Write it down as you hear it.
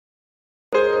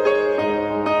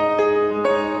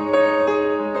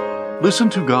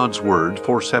Listen to God's Word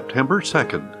for September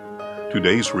 2nd.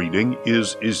 Today's reading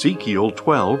is Ezekiel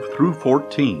 12 through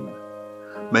 14.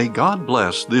 May God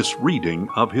bless this reading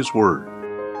of His Word.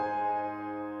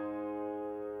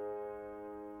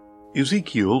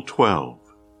 Ezekiel 12.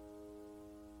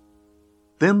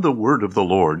 Then the word of the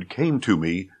Lord came to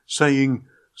me, saying,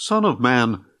 Son of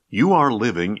man, you are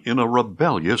living in a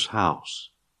rebellious house.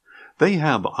 They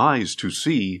have eyes to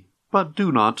see, but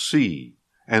do not see,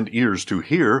 and ears to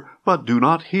hear, but do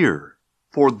not hear,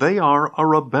 for they are a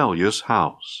rebellious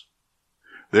house.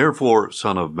 Therefore,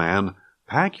 Son of man,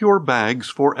 pack your bags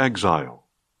for exile.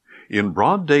 In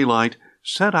broad daylight,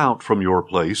 set out from your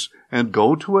place, and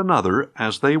go to another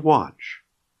as they watch.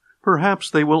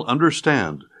 Perhaps they will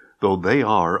understand, though they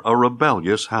are a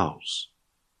rebellious house.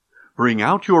 Bring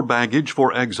out your baggage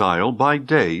for exile by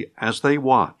day as they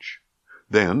watch.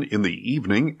 Then, in the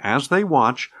evening, as they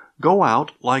watch, go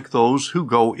out like those who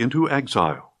go into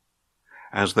exile.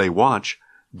 As they watch,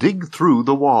 dig through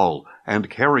the wall, and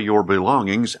carry your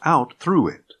belongings out through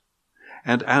it.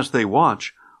 And as they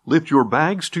watch, lift your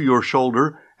bags to your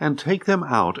shoulder, and take them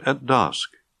out at dusk.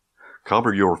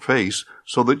 Cover your face,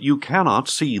 so that you cannot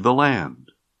see the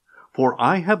land. For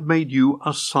I have made you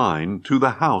a sign to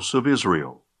the house of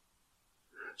Israel.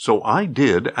 So I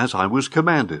did as I was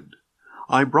commanded.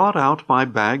 I brought out my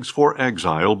bags for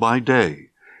exile by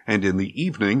day, and in the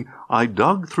evening I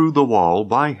dug through the wall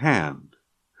by hand.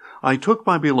 I took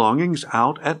my belongings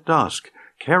out at dusk,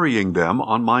 carrying them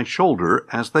on my shoulder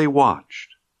as they watched.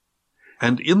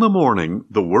 And in the morning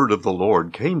the word of the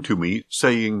Lord came to me,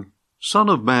 saying, Son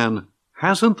of man,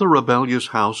 hasn't the rebellious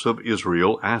house of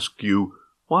Israel asked you,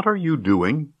 What are you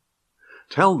doing?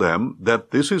 Tell them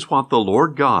that this is what the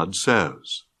Lord God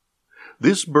says.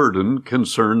 This burden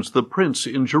concerns the prince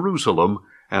in Jerusalem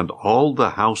and all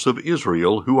the house of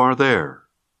Israel who are there.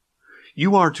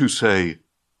 You are to say,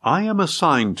 I am a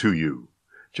sign to you.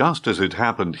 Just as it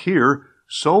happened here,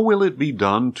 so will it be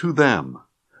done to them.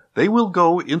 They will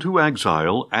go into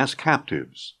exile as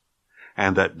captives.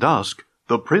 And at dusk,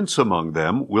 the prince among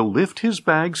them will lift his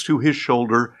bags to his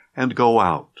shoulder and go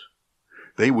out.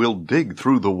 They will dig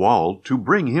through the wall to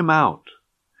bring him out.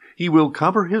 He will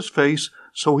cover his face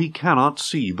so he cannot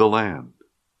see the land.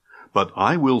 But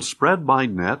I will spread my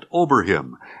net over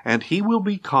him, and he will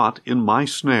be caught in my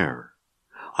snare.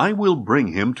 I will bring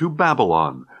him to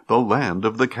Babylon, the land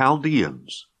of the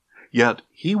Chaldeans. Yet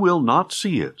he will not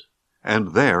see it,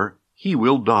 and there he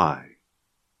will die.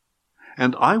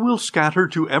 And I will scatter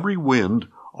to every wind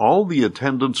all the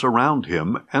attendants around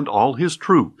him and all his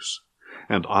troops,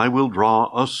 and I will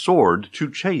draw a sword to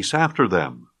chase after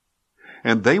them.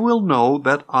 And they will know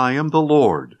that I am the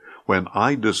Lord, when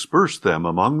I disperse them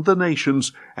among the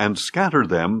nations and scatter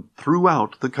them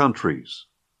throughout the countries.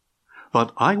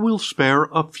 But I will spare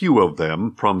a few of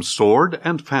them from sword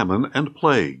and famine and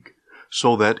plague,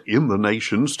 so that in the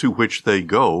nations to which they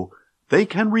go, they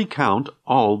can recount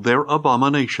all their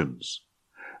abominations.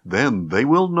 Then they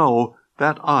will know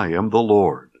that I am the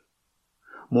Lord.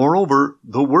 Moreover,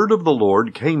 the word of the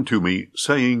Lord came to me,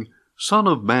 saying, Son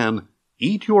of man,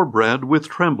 eat your bread with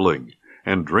trembling,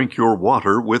 and drink your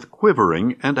water with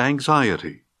quivering and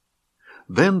anxiety.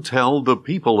 Then tell the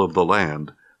people of the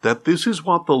land that this is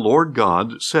what the Lord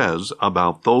God says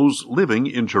about those living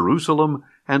in Jerusalem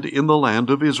and in the land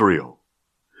of Israel.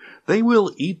 They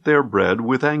will eat their bread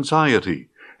with anxiety,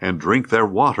 and drink their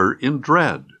water in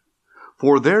dread.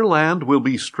 For their land will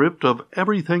be stripped of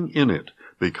everything in it,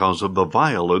 because of the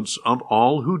violence of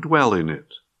all who dwell in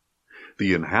it.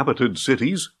 The inhabited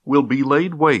cities will be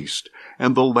laid waste,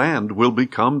 and the land will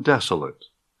become desolate.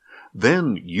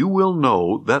 Then you will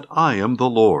know that I am the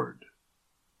Lord.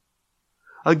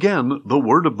 Again the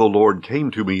word of the Lord came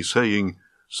to me, saying,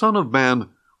 Son of man,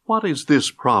 what is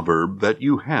this proverb that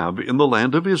you have in the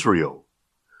land of Israel?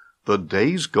 The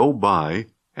days go by,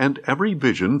 and every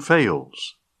vision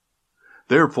fails.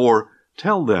 Therefore,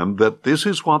 tell them that this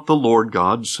is what the Lord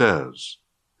God says.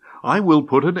 I will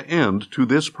put an end to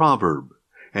this proverb,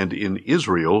 and in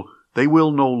Israel they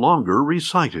will no longer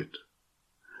recite it.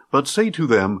 But say to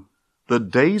them, The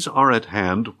days are at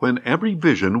hand when every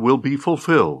vision will be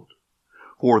fulfilled.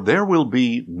 For there will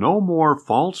be no more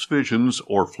false visions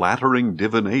or flattering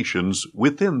divinations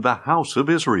within the house of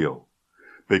Israel,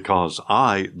 because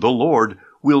I, the Lord,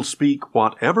 will speak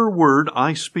whatever word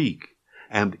I speak,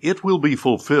 and it will be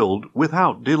fulfilled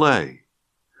without delay.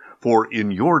 For in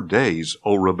your days,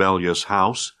 O rebellious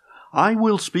house, I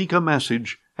will speak a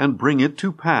message and bring it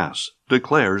to pass,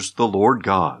 declares the Lord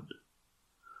God.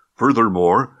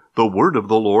 Furthermore, the word of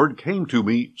the Lord came to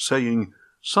me, saying,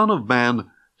 Son of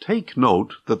man, take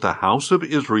note that the house of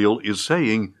Israel is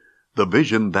saying, The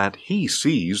vision that he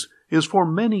sees is for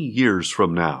many years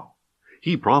from now.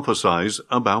 He prophesies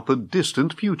about the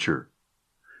distant future.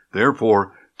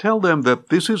 Therefore, tell them that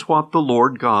this is what the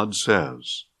Lord God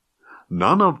says.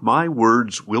 None of my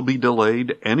words will be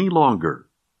delayed any longer.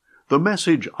 The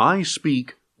message I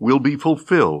speak will be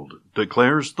fulfilled,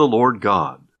 declares the Lord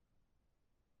God.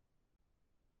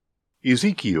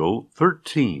 Ezekiel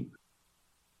 13.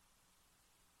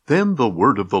 Then the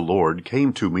word of the Lord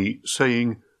came to me,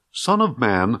 saying, Son of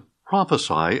man,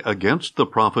 prophesy against the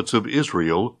prophets of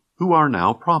Israel who are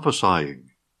now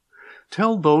prophesying.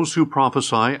 Tell those who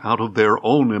prophesy out of their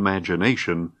own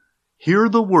imagination, Hear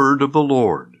the word of the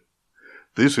Lord.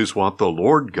 This is what the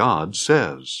Lord God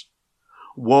says.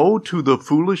 Woe to the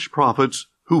foolish prophets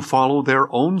who follow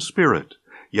their own spirit,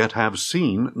 yet have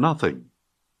seen nothing.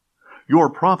 Your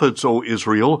prophets, O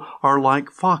Israel, are like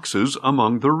foxes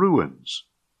among the ruins.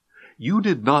 You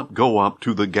did not go up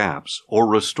to the gaps or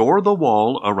restore the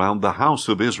wall around the house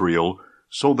of Israel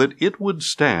so that it would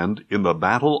stand in the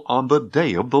battle on the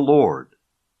day of the Lord.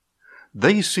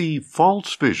 They see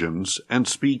false visions and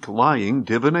speak lying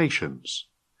divinations.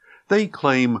 They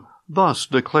claim, Thus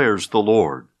declares the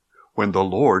Lord, when the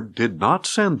Lord did not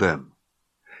send them.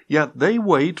 Yet they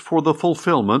wait for the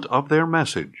fulfillment of their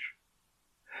message.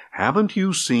 Haven't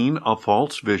you seen a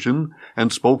false vision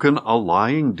and spoken a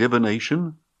lying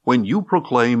divination when you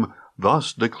proclaim,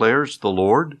 Thus declares the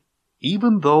Lord,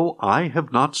 even though I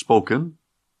have not spoken?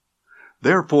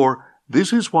 Therefore,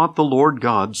 this is what the Lord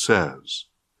God says.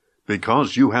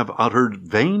 Because you have uttered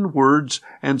vain words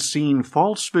and seen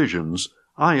false visions,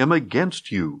 I am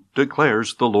against you,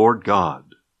 declares the Lord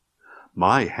God.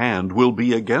 My hand will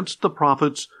be against the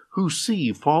prophets who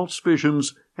see false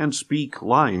visions and speak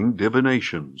lying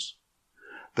divinations.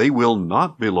 They will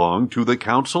not belong to the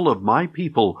council of my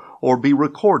people or be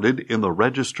recorded in the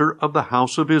register of the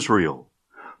house of Israel,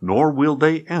 nor will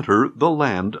they enter the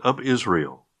land of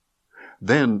Israel.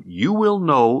 Then you will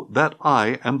know that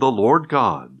I am the Lord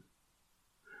God.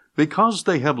 Because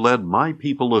they have led my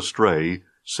people astray,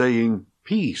 saying,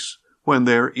 Peace, when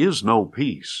there is no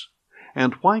peace,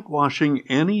 and whitewashing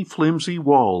any flimsy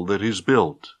wall that is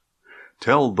built.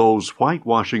 Tell those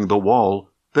whitewashing the wall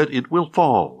that it will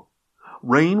fall.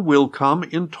 Rain will come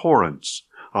in torrents.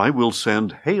 I will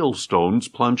send hailstones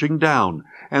plunging down,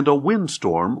 and a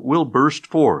windstorm will burst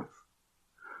forth.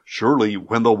 Surely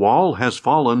when the wall has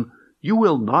fallen, you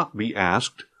will not be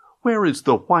asked, Where is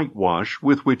the whitewash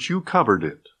with which you covered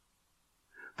it?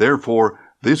 Therefore,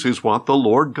 this is what the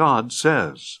Lord God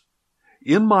says.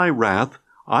 In my wrath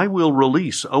I will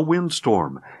release a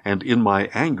windstorm, and in my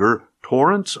anger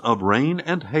torrents of rain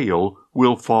and hail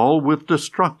will fall with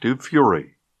destructive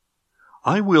fury.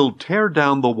 I will tear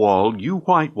down the wall you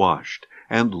whitewashed,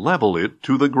 and level it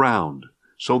to the ground,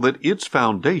 so that its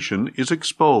foundation is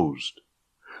exposed.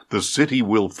 The city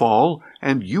will fall,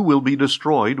 and you will be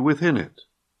destroyed within it.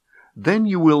 Then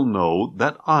you will know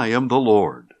that I am the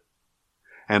Lord.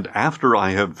 And after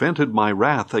I have vented my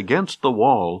wrath against the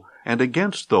wall, and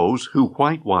against those who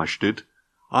whitewashed it,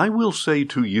 I will say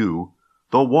to you,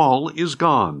 The wall is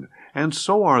gone, and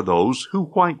so are those who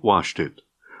whitewashed it,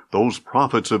 those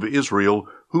prophets of Israel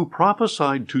who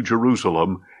prophesied to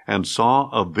Jerusalem and saw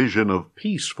a vision of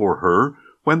peace for her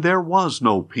when there was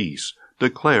no peace,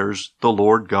 declares the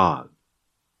Lord God.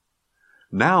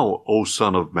 Now, O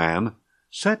Son of Man,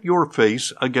 set your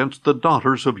face against the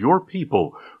daughters of your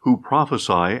people who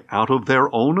prophesy out of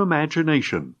their own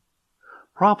imagination.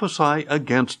 Prophesy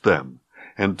against them,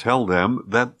 and tell them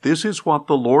that this is what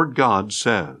the Lord God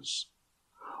says.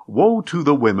 Woe to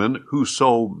the women who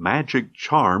sew magic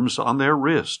charms on their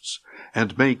wrists,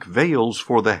 and make veils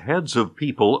for the heads of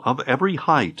people of every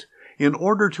height, in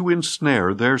order to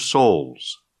ensnare their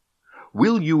souls.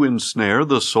 Will you ensnare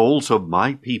the souls of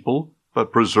my people,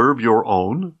 but preserve your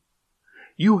own?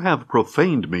 You have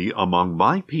profaned me among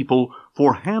my people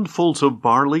for handfuls of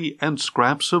barley and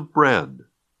scraps of bread.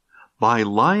 By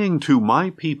lying to my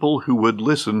people who would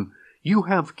listen, you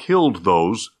have killed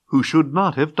those who should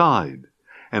not have died,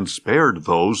 and spared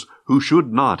those who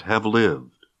should not have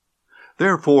lived.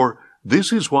 Therefore,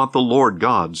 this is what the Lord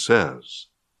God says.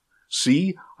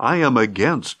 See, I am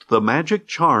against the magic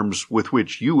charms with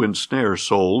which you ensnare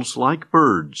souls like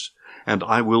birds, and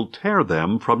I will tear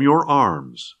them from your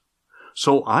arms.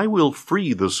 So I will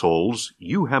free the souls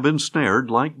you have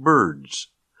ensnared like birds.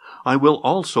 I will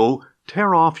also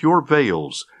tear off your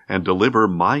veils and deliver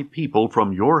my people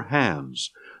from your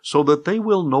hands, so that they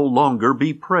will no longer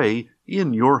be prey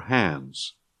in your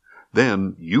hands.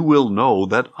 Then you will know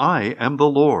that I am the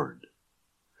Lord.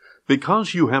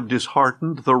 Because you have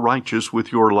disheartened the righteous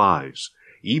with your lies,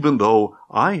 even though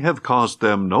I have caused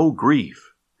them no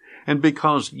grief, and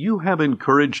because you have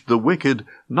encouraged the wicked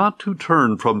not to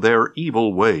turn from their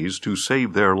evil ways to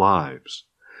save their lives.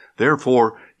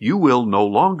 Therefore you will no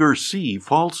longer see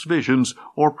false visions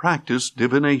or practice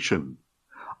divination.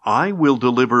 I will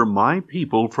deliver my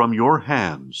people from your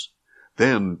hands.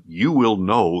 Then you will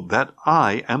know that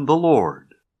I am the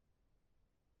Lord.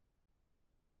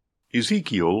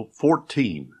 Ezekiel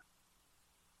 14.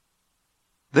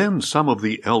 Then some of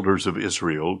the elders of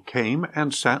Israel came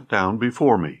and sat down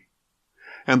before me.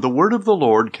 And the word of the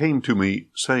Lord came to me,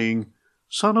 saying,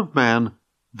 Son of man,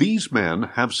 these men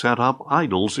have set up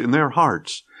idols in their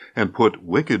hearts, and put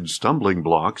wicked stumbling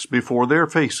blocks before their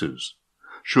faces.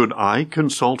 Should I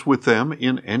consult with them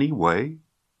in any way?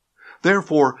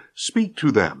 Therefore speak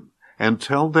to them, and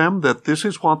tell them that this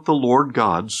is what the Lord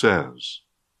God says.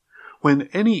 When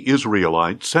any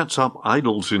Israelite sets up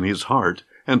idols in his heart,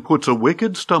 and puts a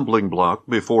wicked stumbling block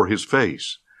before his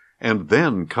face, and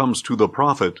then comes to the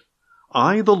prophet,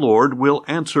 I, the Lord, will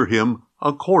answer him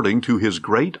according to his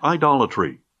great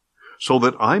idolatry, so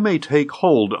that I may take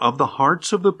hold of the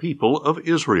hearts of the people of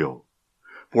Israel.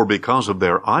 For because of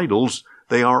their idols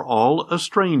they are all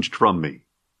estranged from me.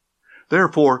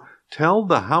 Therefore tell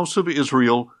the house of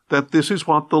Israel that this is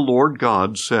what the Lord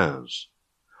God says.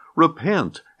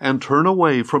 Repent and turn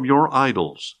away from your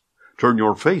idols. Turn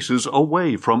your faces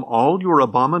away from all your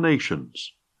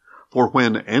abominations. For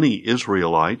when any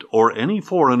Israelite or any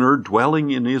foreigner dwelling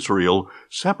in Israel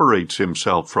separates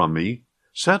himself from me,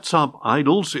 sets up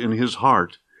idols in his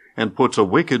heart, and puts a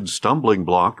wicked stumbling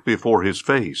block before his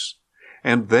face,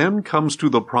 and then comes to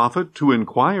the prophet to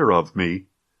inquire of me,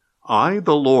 I,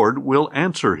 the Lord, will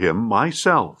answer him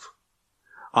myself.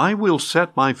 I will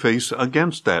set my face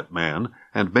against that man,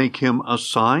 and make him a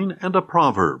sign and a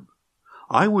proverb.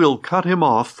 I will cut him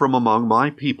off from among my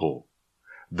people.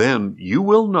 Then you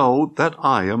will know that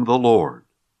I am the Lord.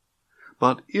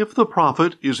 But if the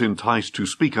prophet is enticed to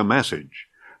speak a message,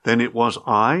 then it was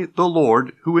I, the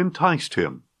Lord, who enticed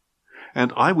him.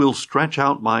 And I will stretch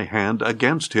out my hand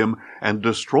against him and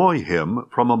destroy him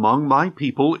from among my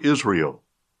people Israel.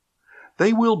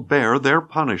 They will bear their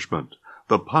punishment.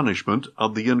 The punishment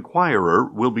of the inquirer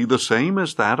will be the same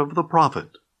as that of the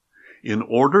prophet, in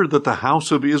order that the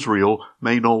house of Israel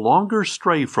may no longer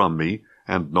stray from me,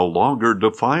 and no longer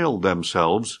defile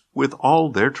themselves with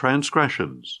all their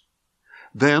transgressions.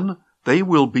 Then they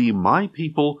will be my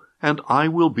people, and I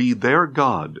will be their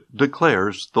God,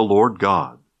 declares the Lord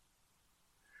God.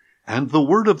 And the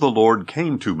word of the Lord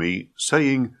came to me,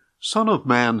 saying, Son of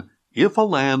man, if a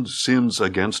land sins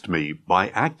against me by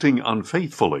acting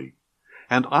unfaithfully,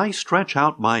 and I stretch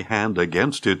out my hand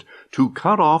against it to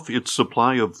cut off its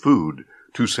supply of food,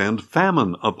 to send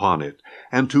famine upon it,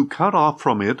 and to cut off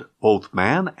from it both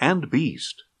man and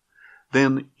beast,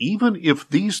 then even if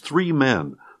these three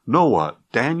men, Noah,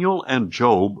 Daniel, and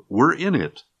Job, were in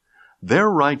it, their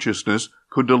righteousness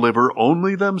could deliver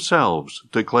only themselves,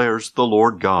 declares the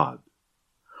Lord God.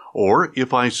 Or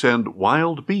if I send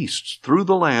wild beasts through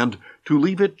the land to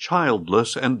leave it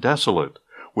childless and desolate,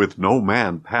 with no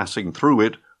man passing through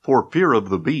it for fear of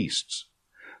the beasts,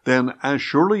 then as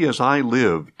surely as I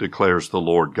live, declares the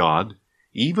Lord God,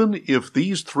 even if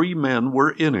these three men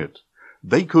were in it,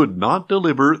 they could not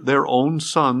deliver their own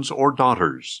sons or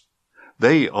daughters.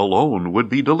 They alone would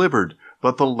be delivered,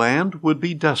 but the land would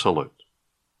be desolate.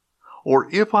 Or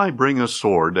if I bring a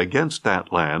sword against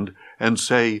that land, and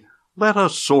say, Let a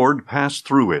sword pass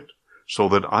through it, so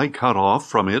that I cut off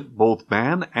from it both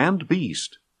man and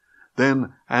beast,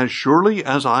 then as surely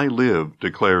as I live,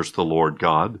 declares the Lord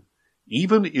God,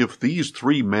 even if these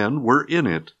three men were in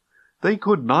it, they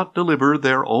could not deliver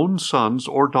their own sons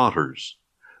or daughters.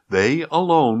 They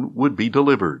alone would be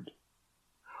delivered.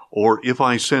 Or if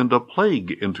I send a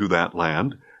plague into that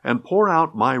land, and pour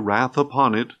out my wrath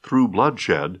upon it through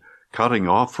bloodshed, cutting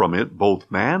off from it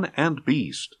both man and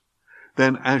beast,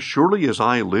 then as surely as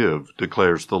I live,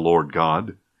 declares the Lord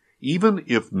God, even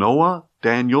if Noah,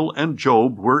 Daniel, and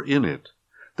Job were in it,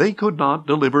 they could not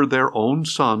deliver their own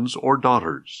sons or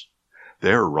daughters.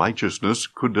 Their righteousness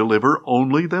could deliver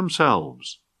only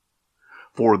themselves.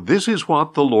 For this is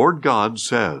what the Lord God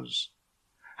says,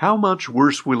 How much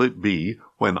worse will it be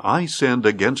when I send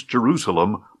against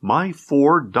Jerusalem my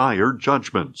 4 dire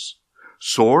judgments,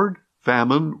 sword,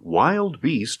 famine, wild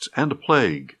beasts, and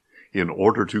plague, in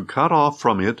order to cut off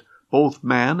from it both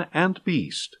man and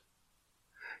beast.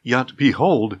 Yet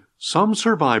behold, some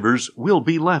survivors will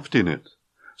be left in it,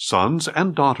 sons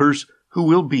and daughters who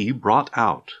will be brought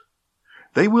out.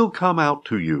 They will come out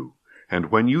to you,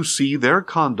 and when you see their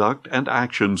conduct and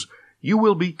actions, you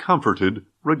will be comforted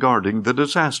regarding the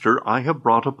disaster I have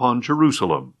brought upon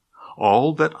Jerusalem,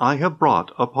 all that I have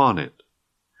brought upon it.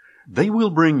 They will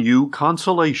bring you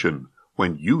consolation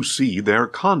when you see their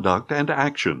conduct and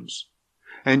actions.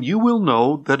 And you will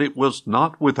know that it was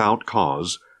not without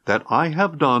cause that I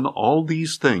have done all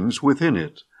these things within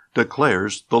it,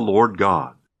 declares the Lord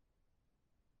God.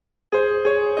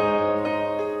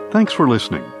 Thanks for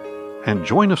listening, and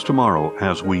join us tomorrow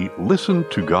as we listen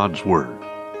to God's Word.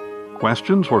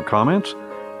 Questions or comments?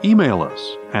 Email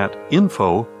us at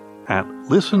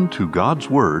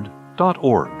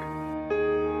info@listentogodsword.org.